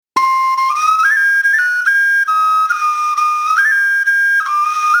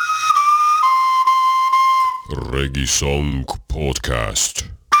Jällegi Song podcast.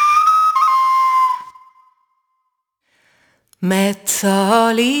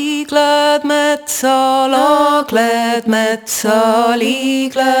 Metsaliigled, metsalagled,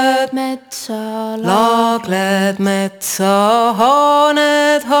 metsaliigled, metsalagled,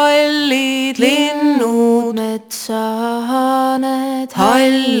 metsahaaned, hallid linnud, metsahaaned,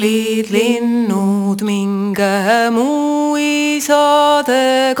 hallid linnud, minge mu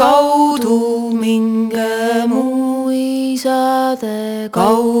isade kaudu, minge mu isade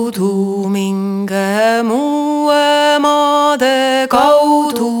kaudu, minge mu emade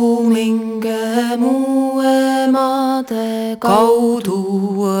kaudu, minge mu emade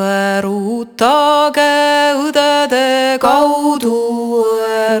kaudu, erutage õdede kaudu,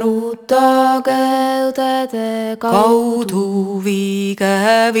 erutage õdede kaudu,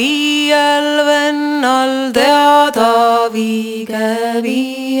 viige viiel vennal teada, viige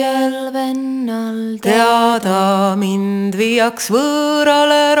viiel vennal teada, mind viiaks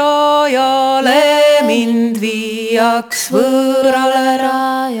võõrale rajale, mind viiaks võõrale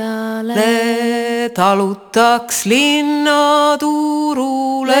rajale, talutaks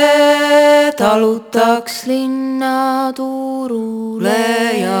linnaturule, talutaks linnaturule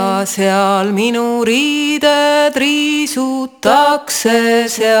ja seal minu riided riisutakse,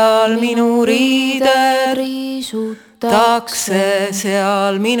 seal minu riided riisutakse,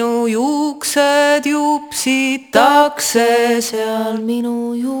 seal minu juuksed jupsitakse, seal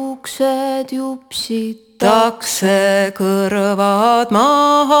minu juuksed jupsitakse, kõrvad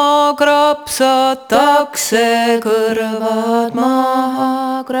maha krapsatakse, kõrvad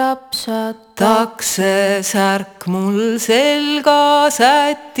maha krapsatakse, särk mul selga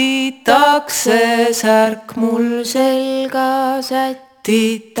sätitakse, särk mul selga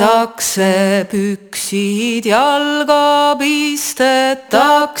sätitakse, püksid jalga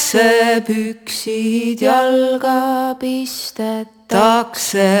pistetakse, püksid jalga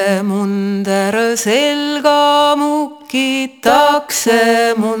pistetakse, munder selga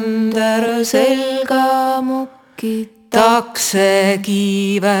mukitakse, munder selga mukitakse,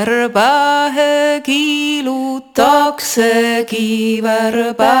 kiiver pähe kiilutakse,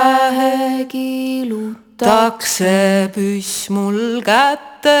 kiiver pähe kiilutakse, püss mul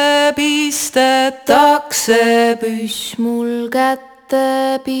kätte pistetakse, püss mul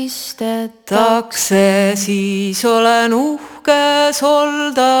kätte pistetakse, siis olen uhke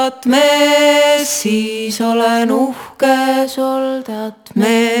soldat mees, siis olen uhke soldat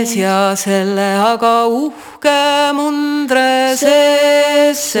mees ja selle aga uhke mundre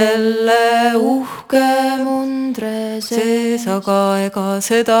sees, selle uhke mundre sees, aga ega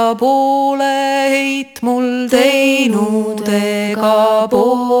seda pooleheit mul teinud, ega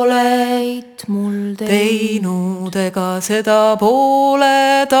pooleheit mul teinud, ega seda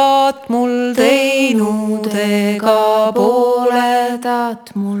pooledat mul teinud, ega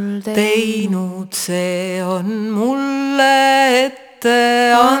pooledat mul teinud, see on mulle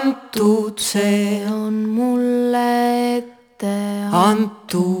ette antud, see on mulle ette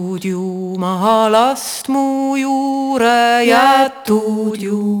antud, Jumalast mu juure jätud,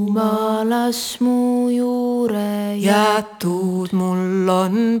 Jumalast mu juure jätud, mul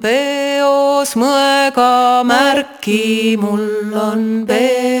on peos mõega märki, mul on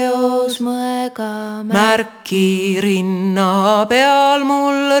peos mõega märki, rinna peal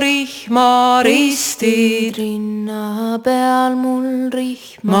mul rihmaristid, rinna peal mul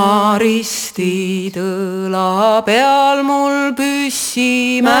rihmaristid, õla peal mul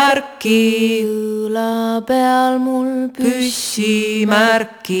püssimärki, õla peal mul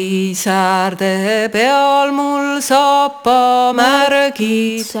püssimärki, säärde peal mul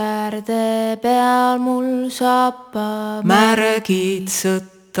sapamärgid, säärde peal mul sapamärgid,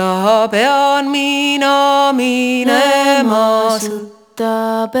 sõtta pean mina minema,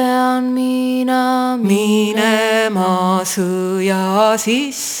 sõtta pean mina minema, sõja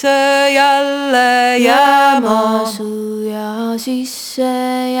sisse jälle jääma, sõja sisse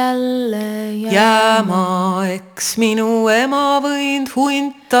jälle jääma, eks minu ema võinud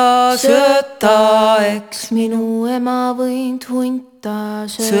hunta sööta, eks minu ema võinud hunta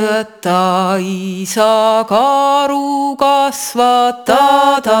sööta, isa karu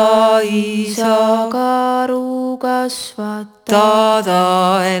kasvatada, isa karu kasvatada,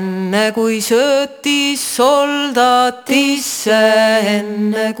 tada, enne kui söötis soldatisse,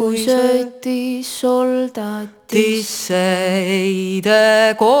 enne kui söötis soldatisse,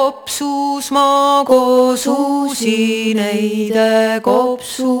 eide kopsus ma koos uusineide,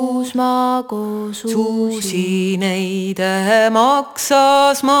 kopsus ma koos uusineide,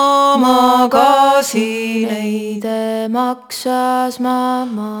 maksas ma magasineide, maksas ma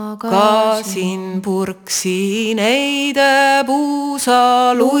magasin, purksineide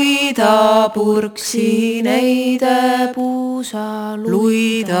puusa luida, purksineide puusa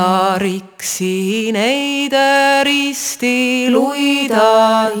luida, riksineide risti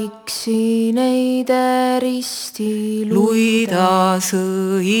luida, riksineide risti luida,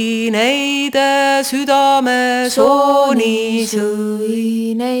 sõineide südame sooni,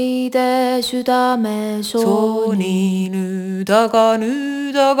 sõineide südame sooni, nüüd aga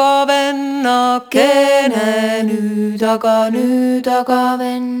vennakene, nüüd aga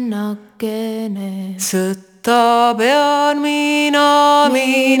vennakene. Sõtta pean mina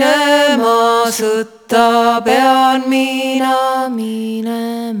minema, sõtta pean mina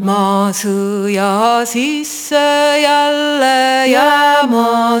minema, sõja sisse jälle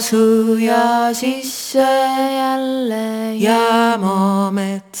jääma, sõja sisse jälle jääma,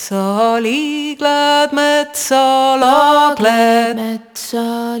 metsaliigled, metsalagled,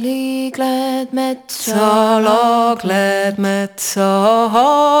 metsaliigled, metsalagled,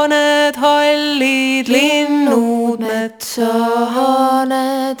 metsahaaned, hallid linnud,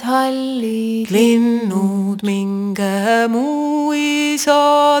 metsahaaned, hallid linnud, minge mu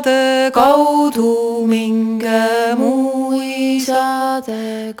isade kaudu, minge mu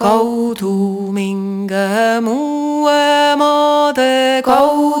isade kaudu, minge mu emade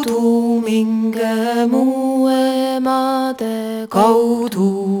kaudu, minge mu emade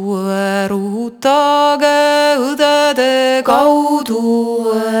kaudu, erutage õdede kaudu,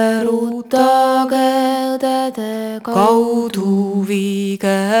 erutage õdede kaudu,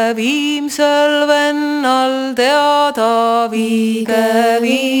 viige viimsel vennal teada, viige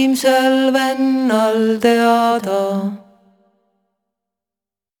viimsel vennal teada.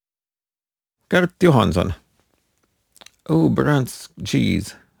 Gert Johansson. O Brands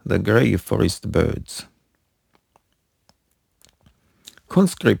Gees, the grey forest birds.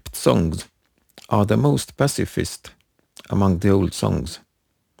 Conscript songs are the most pacifist among the old songs.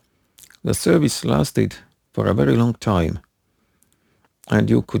 The service lasted for a very long time, and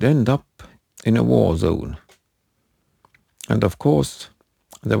you could end up in a war zone. And of course,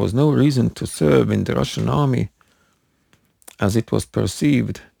 there was no reason to serve in the Russian army, as it was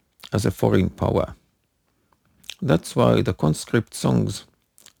perceived as a foreign power. That's why the conscript songs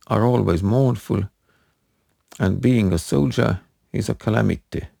are always mournful, and being a soldier is a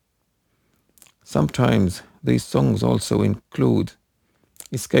calamity. Sometimes these songs also include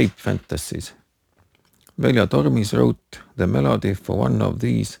escape fantasies. Velja Tormis wrote the melody for one of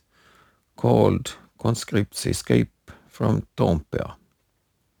these, called Conscript's Escape from Toompea.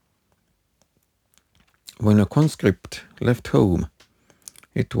 When a conscript left home,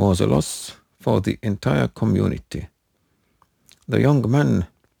 it was a loss for the entire community. The young man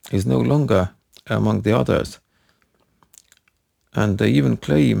is no longer among the others, and they even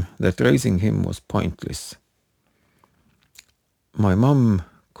claim that raising him was pointless. My mum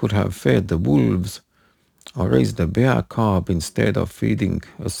could have fed the wolves or raised a bear cub instead of feeding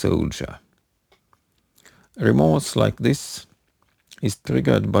a soldier. Remorse like this is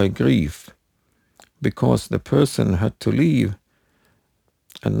triggered by grief, because the person had to leave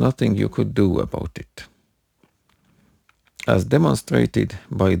and nothing you could do about it. As demonstrated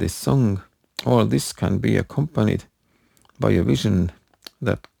by this song, all this can be accompanied by a vision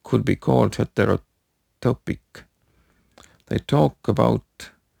that could be called heterotopic. They talk about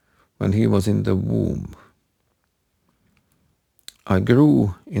when he was in the womb. I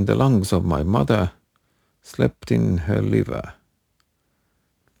grew in the lungs of my mother, slept in her liver.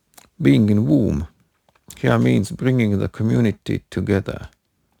 Being in womb here means bringing the community together.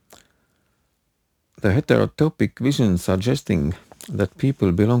 The heterotopic vision suggesting that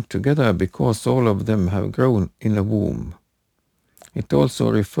people belong together because all of them have grown in a womb. It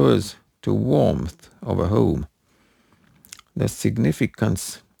also refers to warmth of a home, the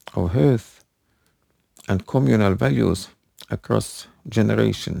significance of hearth and communal values across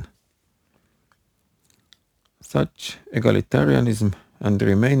generation. Such egalitarianism and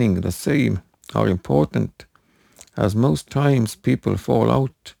remaining the same are important, as most times people fall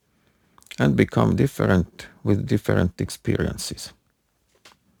out and become different with different experiences.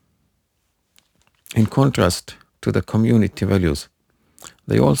 In contrast to the community values,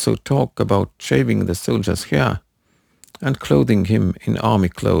 they also talk about shaving the soldier's hair and clothing him in army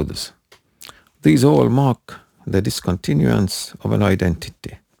clothes. These all mark the discontinuance of an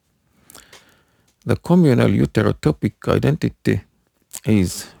identity. The communal uterotopic identity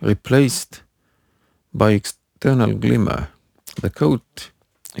is replaced by external glimmer. The coat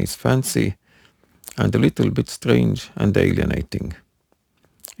is fancy and a little bit strange and alienating.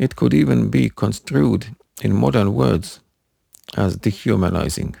 It could even be construed in modern words as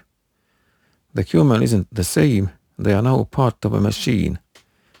dehumanizing. The human isn't the same, they are now part of a machine,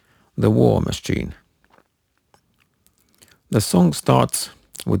 the war machine. The song starts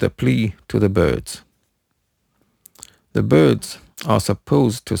with a plea to the birds. The birds are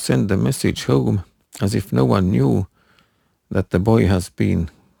supposed to send the message home as if no one knew that the boy has been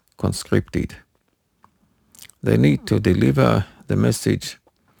conscripted. They need to deliver the message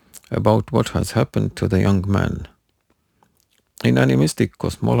about what has happened to the young man. In animistic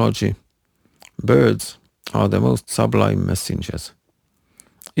cosmology, birds are the most sublime messengers.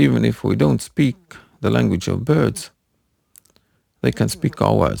 Even if we don't speak the language of birds, they can speak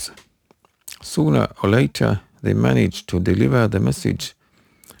ours. Sooner or later, they manage to deliver the message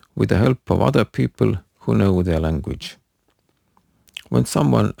with the help of other people who know their language. When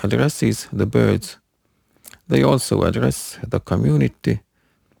someone addresses the birds, they also address the community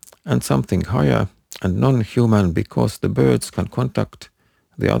and something higher and non-human, because the birds can contact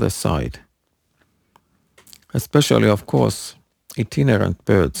the other side. Especially, of course, itinerant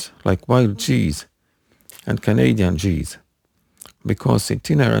birds like wild geese and Canadian geese, because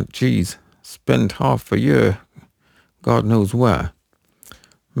itinerant geese spend half a year God knows where,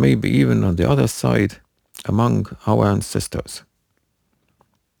 maybe even on the other side among our ancestors.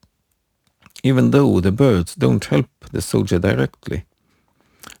 Even though the birds don't help the soldier directly,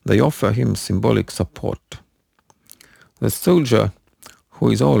 they offer him symbolic support. The soldier,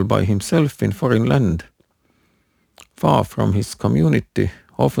 who is all by himself in foreign land, far from his community,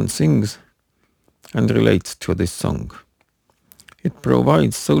 often sings and relates to this song. It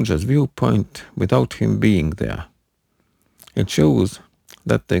provides soldier's viewpoint without him being there. It shows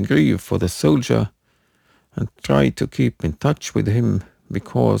that they grieve for the soldier and try to keep in touch with him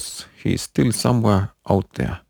because he is still somewhere out there.